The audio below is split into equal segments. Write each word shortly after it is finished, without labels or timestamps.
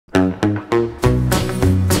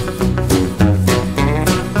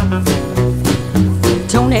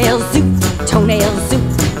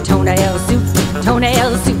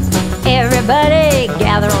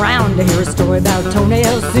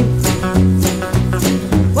toenail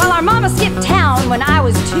soup. Well, our mama skipped town when I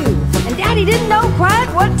was 2, and Daddy didn't know quite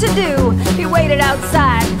what to do. He waited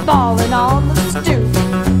outside, bawling on the stoop.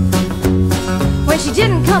 When she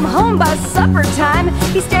didn't come home by supper time,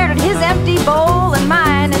 he stared at his empty bowl and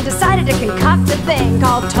mine and decided to concoct a thing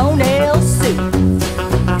called toenail soup.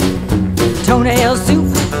 Toenail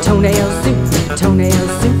soup, toenail soup, toenail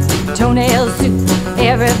soup, toenail soup.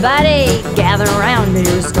 Everybody gather around to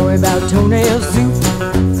hear a story about toenail soup.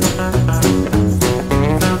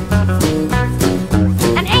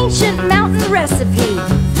 An ancient mountain recipe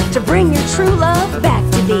to bring your true love back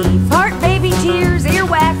to thee. Part baby tears,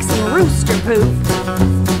 earwax, and rooster poop.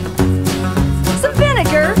 Some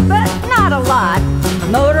vinegar, but not a lot.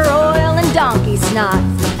 Motor oil and donkey snot,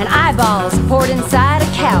 and eyeballs poured inside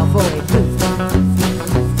a cowboy boot.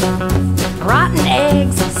 Rotten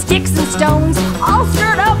eggs, sticks and stones, all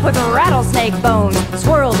stirred up with rattlesnake bones,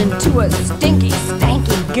 swirled into a stinky,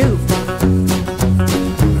 stanky goop.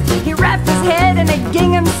 He wrapped his head in a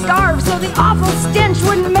gingham scarf so the awful stench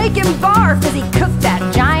wouldn't make him barf as he cooked that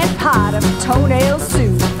giant pot of toenail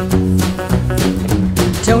soup.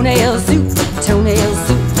 Toenail soup, toenail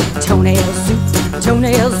soup, toenail soup,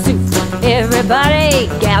 toenail soup. Everybody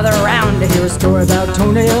gather around to hear a story about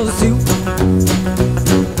toenail soup.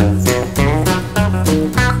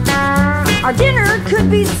 Our dinner could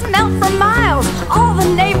be smelt for miles. All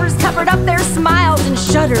the neighbors covered up their smiles and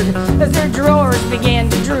shuddered as their drawers began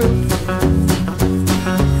to droop.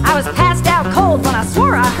 I was passed out cold when I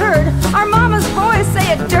swore I heard our mama's voice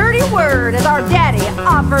say a dirty word as our daddy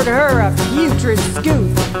offered her a putrid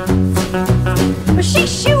scoop. But she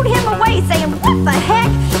shooed him away saying, "What the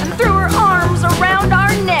heck?" and threw her arms around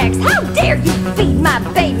our necks. "How dare you feed my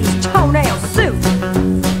baby's toenail soup?"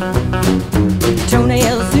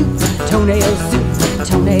 Toenail soup, toenail soup,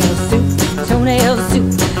 toenail soup, toenail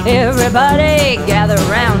soup. Everybody gather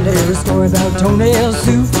round to hear a story about toenail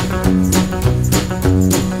soup.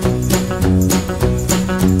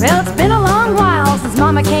 Well, it's been a long while since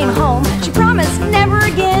Mama came home. She promised never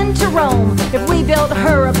again to roam if we built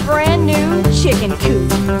her a brand new chicken coop.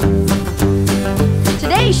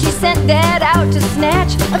 Today she sent Dad out to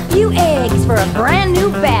snatch a few eggs for a brand new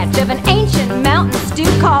batch of an ancient mountain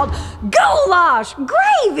stew called goulash,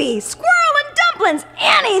 gravy, squirrel and dumplings,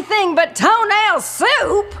 anything but toenail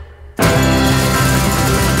soup.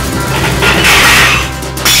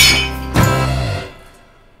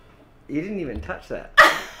 You didn't even touch that.